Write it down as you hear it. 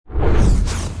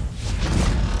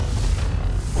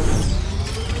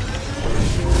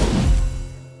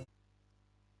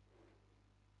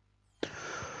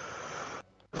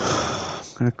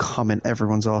gonna comment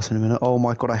everyone's arse in a minute. Oh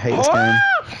my god, I hate this game.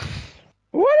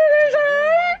 What did he say?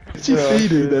 Did you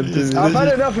feed it then to me? I've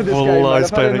had enough of this game, man. I've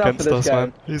had enough of this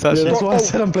game. He's actually. That's why I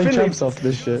said I'm playing champs after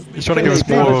this shit. He's trying to give us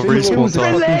more of a respawn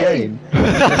time.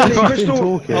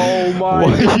 Oh my!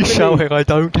 Why are you shouting? I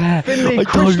don't care. Finley, I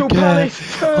Crystal don't care.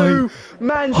 Palace 2,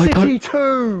 Man City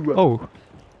 2. Oh.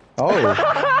 Oh.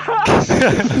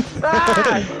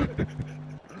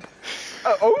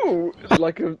 Oh,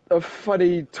 like a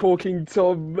funny talking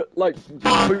Tom, like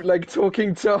bootleg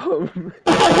talking Tom.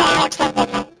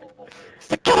 Oh,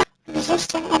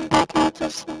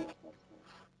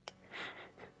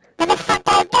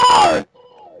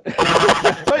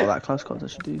 that close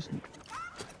contact should do something.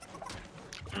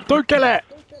 Don't kill it!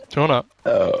 Do you want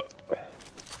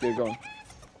You're gone.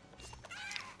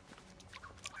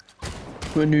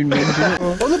 On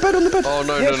the bed, on the bed! Oh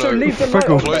no, Yeah, no, so no. leave the light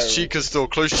on. Close Chica's door,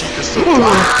 close Chica's door.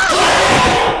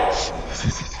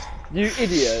 You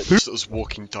idiot. Just was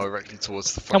walking directly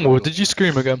towards the front Come on, door. did you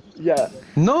scream again? Yeah.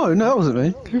 No, that wasn't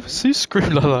me. Who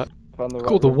screamed like that?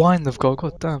 God, the wine they've got,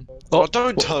 god damn. Oh,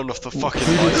 don't turn off the fucking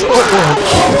lights.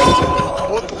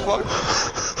 What the fuck?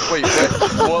 Wait,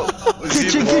 what?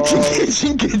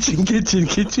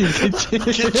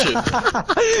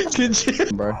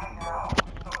 Kitchen. Bro.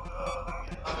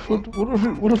 What the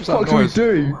fuck do we noise?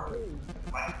 do?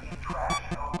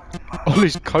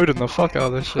 Ollie's coding the fuck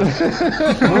out of this shit.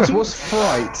 What's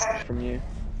fright? From you.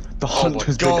 The hunt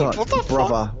has God, begun, what the fuck?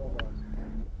 brother.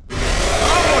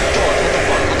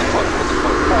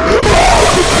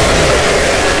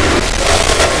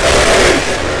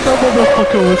 That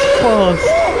motherfucker was fast.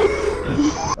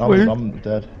 I'm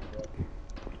dead.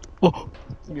 Oh,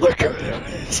 look.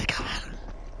 Is he coming?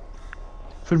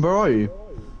 Finn, where are you?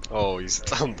 Oh, he's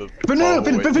down the. Finn, no,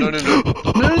 Finn. No, No, the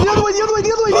other way,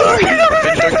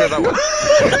 Finn, don't go that way.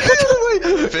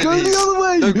 Finn, Go the other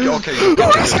way. No, okay, go.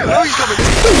 No, he's coming.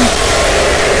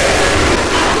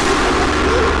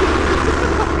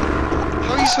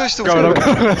 How are you supposed to Go on,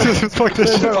 fuck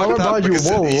this shit. I'm right behind you,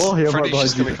 wall. Here, I'm right Freddy's behind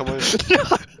just you. gonna come over.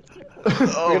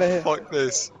 Oh, fuck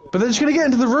this. But they're just gonna get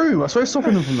into the room. I swear,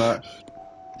 stopping them from that.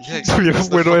 Yeah, exactly. We're There's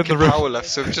no not in the fucking room. power left,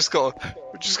 so we've just got to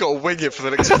wing it for the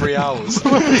next 3 hours.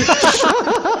 We're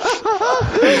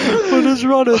just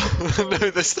running. No,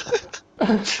 there's.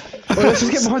 Well, let's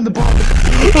just get behind the bar.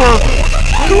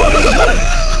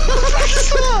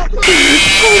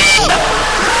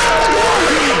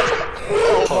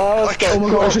 Oh my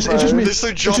god, it's just me. There's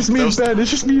no jump. It's just me and Ben. It's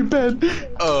just me and Ben.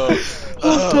 Oh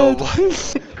my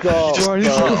God. Bro, I need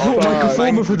to make a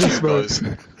performer for this, bro.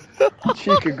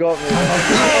 Chica got me.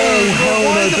 Oh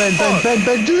hell no,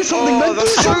 Ben, do something, Ben, do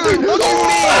something! What do you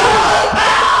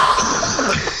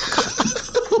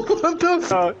mean? What the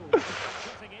fuck?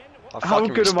 How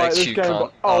good am I at this game?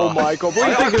 Oh my god, what are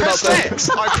you thinking about that?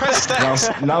 I pressed X!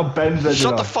 Now Ben's ready.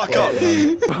 Shut the fuck up!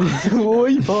 What are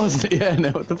you pausing it? Yeah,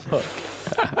 no, what the fuck?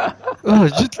 Oh,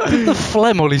 just the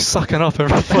phlegm while he's sucking up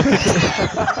everything.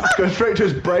 Go straight to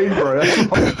his brain, bro.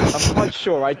 I'm quite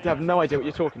sure I have no idea what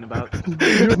you're talking about.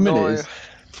 Minutes.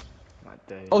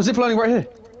 Oh, zip lining right here.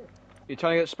 You're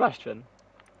trying to get splashed, Finn?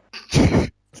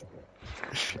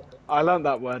 I learned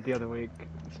that word the other week.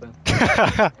 So.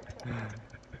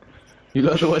 You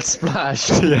learned the word splashed.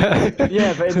 Yeah.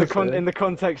 Yeah, but in the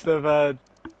context of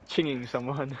chinging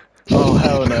someone. Oh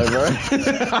hell no, bro.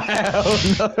 Hell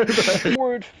no, bro.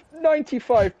 Word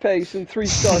 95 pace and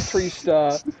 3-star,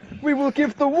 3-star. We will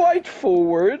give the white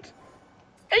forward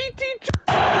 82.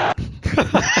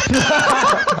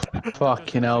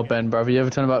 Fucking hell, Ben, bro. Have you ever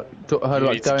heard about You going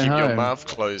need to keep home? your mouth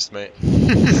closed, mate.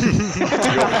 It's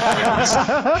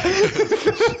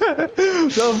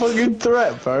a fucking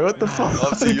threat, bro. What the fuck?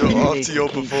 After your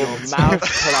performance. Mouth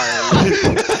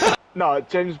closed. No,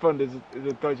 James Bond is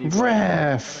a dodgy boy.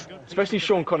 Ref. Especially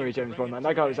Sean Connery James Bond, man.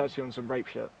 That guy was actually on some rape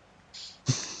shit.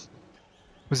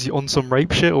 Was he on some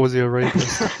rape shit or was he a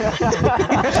rapist?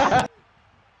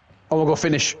 Oh my god,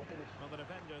 finish.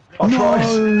 I'll try.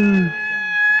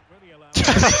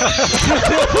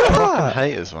 Fucking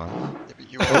haters, man.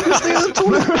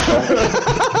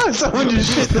 Someone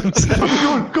just shit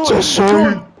themselves. Go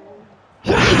on.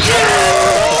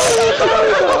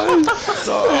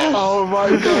 Oh my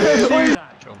god.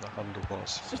 On the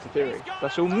handlebars. It's just a theory.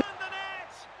 That's all.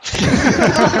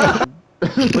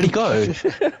 Where'd he go?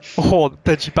 Oh,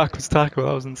 Deji backwards tackle,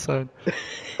 that was insane.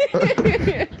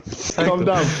 Calm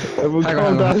down. Everyone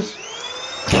calm down.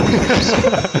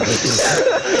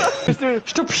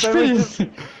 Stop spinning.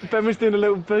 Ben was doing a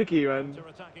little boogie, man.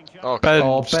 Oh, Ben,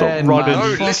 Oh, stop Ben, running. no,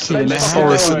 man. listen, Fucking listen, hell.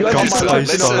 listen, You're listen, such a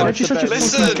listen, fucking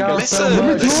listen, Gareth listen,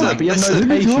 Bale. But you have no listen,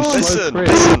 patience, you slow listen, prick.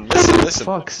 listen, listen.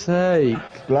 Fuck's sake.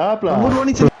 Blah blah. What do I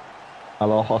need to...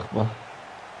 Allahu Akbar.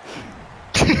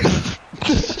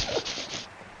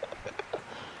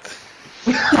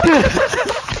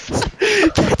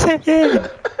 Get in!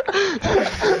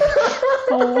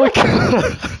 Oh my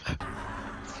god!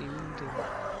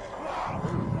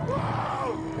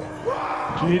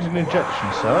 Do you need an injection,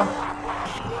 sir?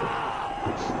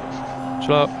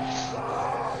 Shut up.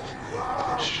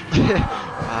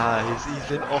 He's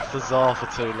been off the czar for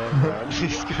too long, man.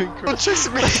 He's going crazy.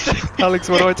 Chasing me! Alex,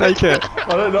 where do I take it?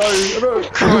 I don't know. I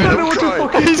don't Crying, know I'm what crying. to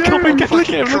fucking He's do. coming, look at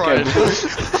him, look Crying. at him.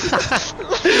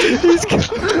 He's coming.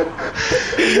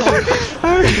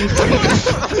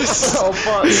 Oh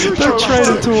fuck! Don't train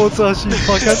him towards us, you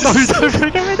fucker. No, don't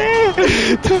bring him in here!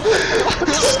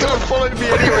 Just go and follow me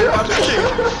anyway, I'm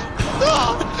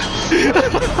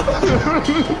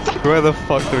Where the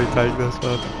fuck do we take this,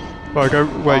 man? Right, go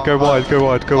wide, go wide.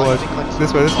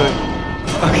 This way.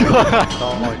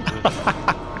 Oh my god.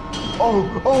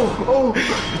 Oh!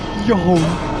 Yo!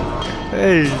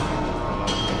 Hey!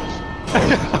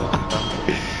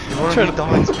 Trying to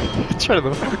die to me. Trying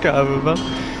the fuck out of him, man.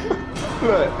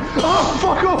 Look. Oh,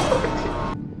 fuck off!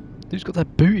 Dude's got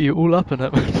that booty all up in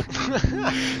it, man.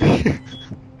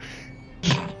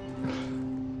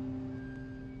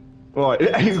 Right,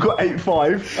 he's got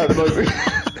 8-5 at the moment.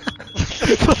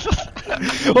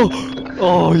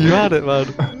 Oh, you had it, man.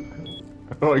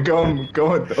 Right, go on.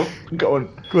 Go on,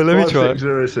 let me try it.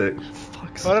 5606.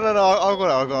 Fuck's Oh, no, I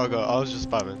got it. I was just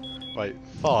spamming. Wait,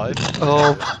 5?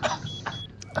 Oh,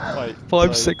 Wait.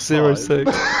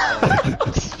 5606.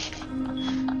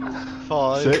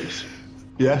 5. 6.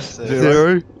 Yes.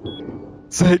 0.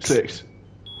 6. 6.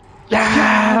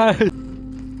 Yeah!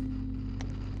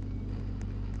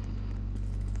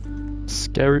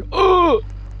 Scary. Oh!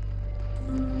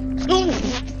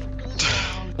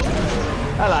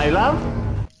 Hello, love.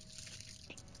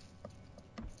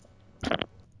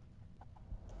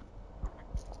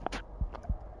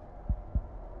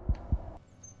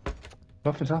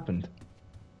 Nothing's happened.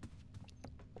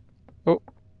 Oh.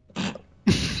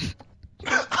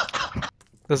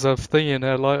 There's a thing in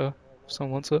there, lighter. If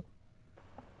someone wants it.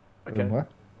 Okay. Where?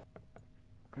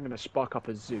 I'm gonna spark up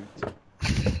a zoot.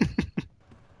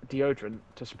 Deodorant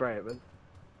to spray it with.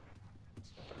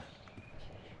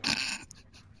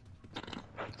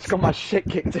 It's got my shit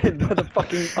kicked in by the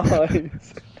fucking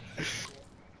eyes.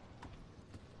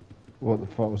 What the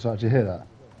fuck was that? Did you hear that?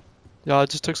 Yeah, I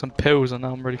just took some pills and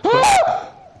now I'm ready for it.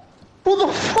 What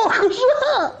the fuck was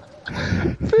that?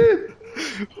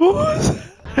 What was it?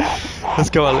 Let's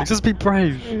go, Alex. Let's be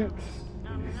brave.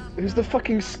 Who's the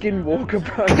fucking skinwalker,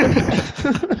 bro?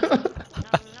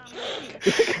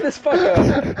 Look at this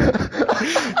fucker.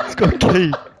 He's got a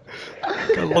key.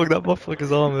 Gotta lock that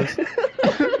motherfucker's armors.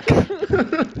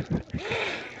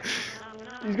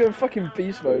 He's going fucking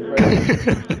beast mode, bro.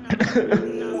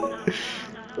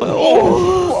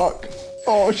 Oh fuck!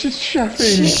 Oh, she's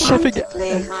chefing. She's chefing it.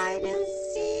 Play hide and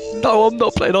seek. No, I'm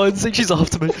not playing hide and seek. She's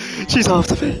after me. She's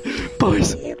after me.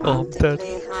 Boys. Oh, I'm dead.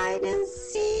 Play hide and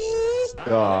seek.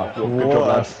 Ah, good job,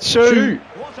 lads. Shoot.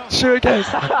 Shoot again.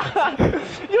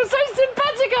 You're so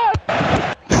simpatico!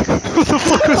 What the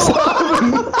fuck was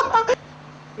that?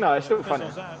 No, it's still funny.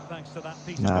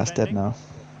 Nah, it's dead now.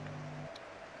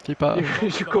 Keep up. You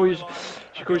should call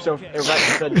yourself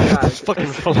erect and drag. Fucking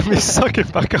follow me. Suck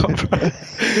it back up.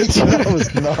 That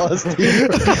was nasty.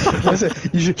 Listen,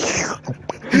 you should.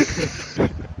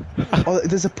 Oh,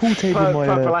 there's a pool table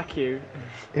Purple AQ.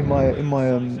 in my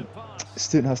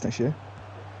student house next year.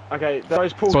 Okay,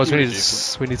 those pool So we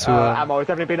cues, need to. ammo, it's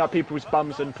definitely been up people's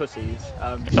bums and pussies.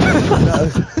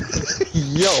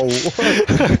 Yo.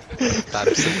 That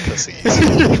is some pussy.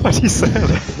 What do you say?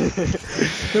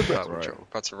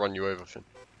 About to run you over, Finn.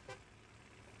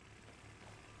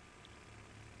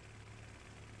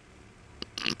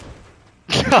 You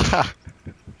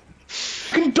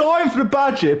can die for the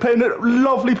badger, playing a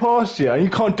lovely pasture, and you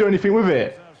can't do anything with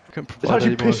it. It's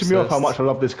actually pissing me off how much I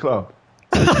love this club.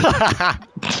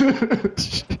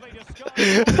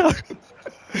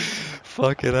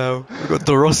 Fucking hell. We've got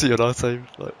Dorossi on our team.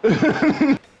 Like.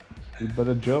 You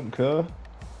better jump, cur.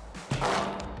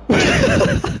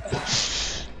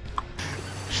 This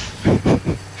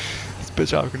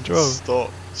bitch out of control.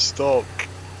 Stop.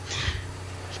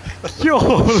 Yo,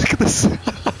 look at this.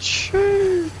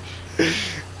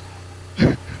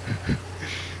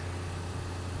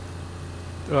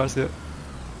 Oh, I see it.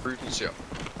 Prudence, yeah.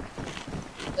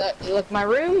 Look, my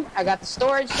room. I got the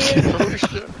storage here. Oh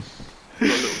shit. Got a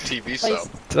little TV Place-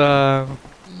 set.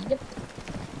 Yep.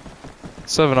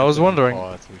 7, I was wondering.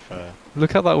 Oh, to be fair.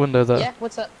 Look out that window there. Yeah.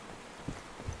 What's up?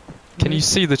 Can you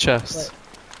see the chests?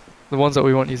 The ones that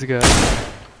we want you to get.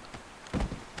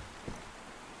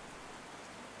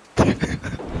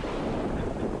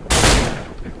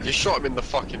 You shot him in the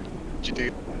fucking. Did you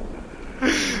do?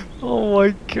 Oh my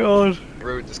god.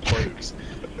 Ruined his clothes.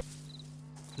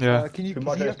 Yeah. Can you? We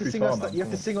might You go have to too sing far, us man, that. You have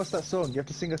come to on. sing us that song. You have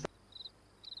to sing us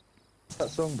that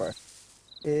song, bro.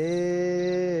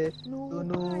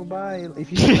 No baile.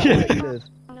 If you sing that, I'll let you live.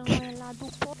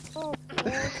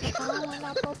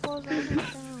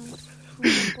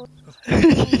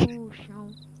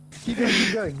 Keep going.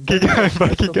 Keep going. Keep going, bro,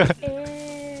 keep going.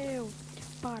 Eu,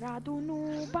 parado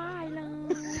no bailão,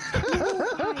 no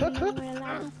bailão,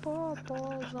 ela do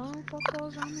popozão,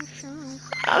 popozão no chão,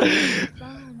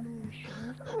 popozão no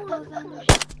chão, popozão no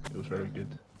chão. It was very good.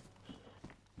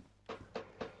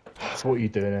 So what are you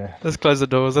doing here? Let's close the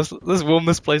doors. Let's warm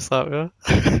this place up, yeah?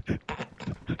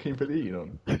 Can you put the heating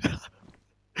on?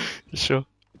 Sure.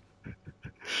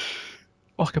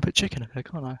 Oh, I can put chicken in here,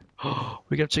 can't I? Oh,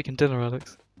 we get chicken dinner,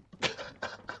 Alex.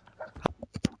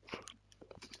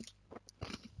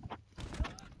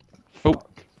 Oh,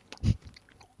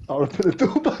 I'm gonna put the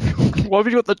door back on. why have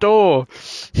you got the door?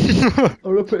 I'm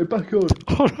gonna put it back on.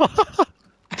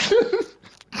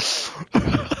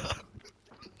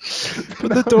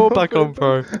 Put the door back on,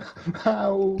 bro.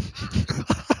 How?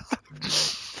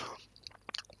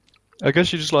 I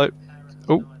guess you just like,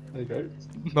 oh, There you go.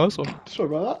 nice one. Sorry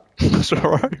about That's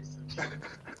alright. that.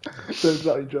 There's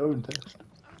that drone test.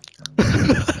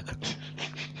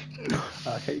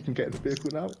 Okay, you can get in the vehicle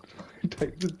now.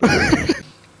 Take the door.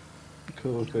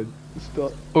 Cool, good.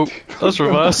 Stop. Oh, that's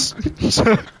reverse.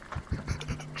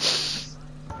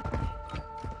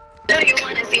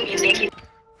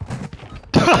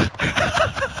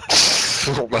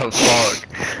 Oh man, fuck.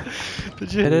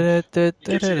 Did you?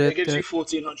 It gives you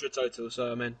 1400 total,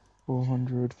 so I'm in.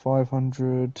 400,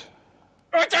 500.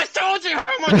 I just told you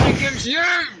how much it gives you!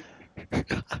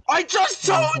 I just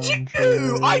told you!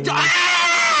 I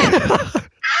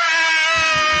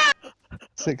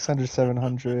 600,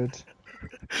 700.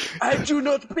 I do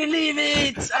not believe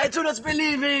it! I do not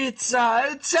believe it!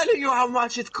 I'm telling you how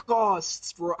much it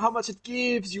costs, bro. How much it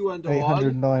gives you and all.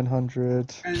 800,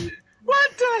 900. And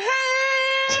what the hell?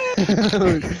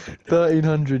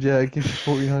 1300, yeah, give you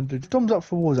 1400. Dom's up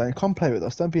for Warzone, come play with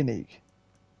us, don't be a neek.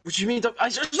 What do you mean?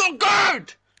 It's not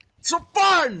good! It's not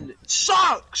fun! It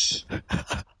sucks!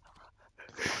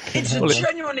 It's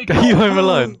genuinely Are you home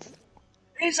alone?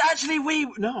 It's actually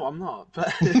No, I'm not. But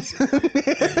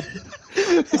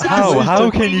How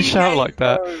can you shout like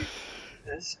that?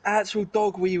 It's actual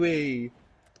dog wee wee.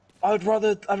 I'd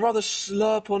rather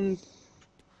slurp on.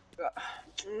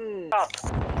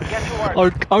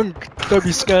 Don't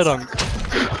be scared, Unk.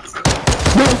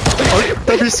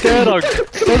 Don't be scared, Unk.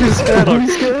 Don't be scared, Unk.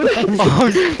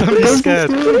 Don't be scared.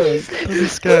 Don't be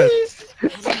scared.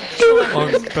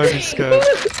 Unk, don't be scared.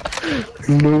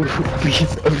 No,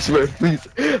 please, I swear, please.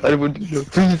 I don't want to know,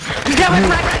 please.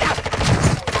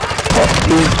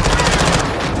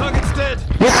 Target's dead.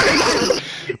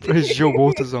 It's your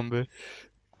water zombie.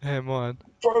 Hey, mine.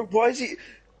 Bro, why is he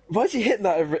hitting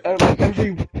that every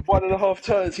 1.5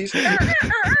 turns? He's.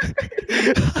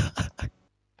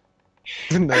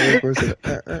 No, of course it.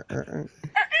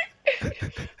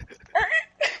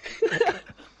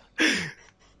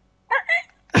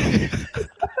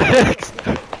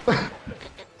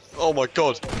 Oh my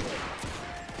god.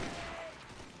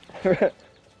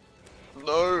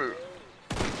 No.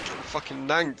 Getting fucking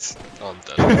nanked. Oh, I'm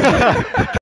dead.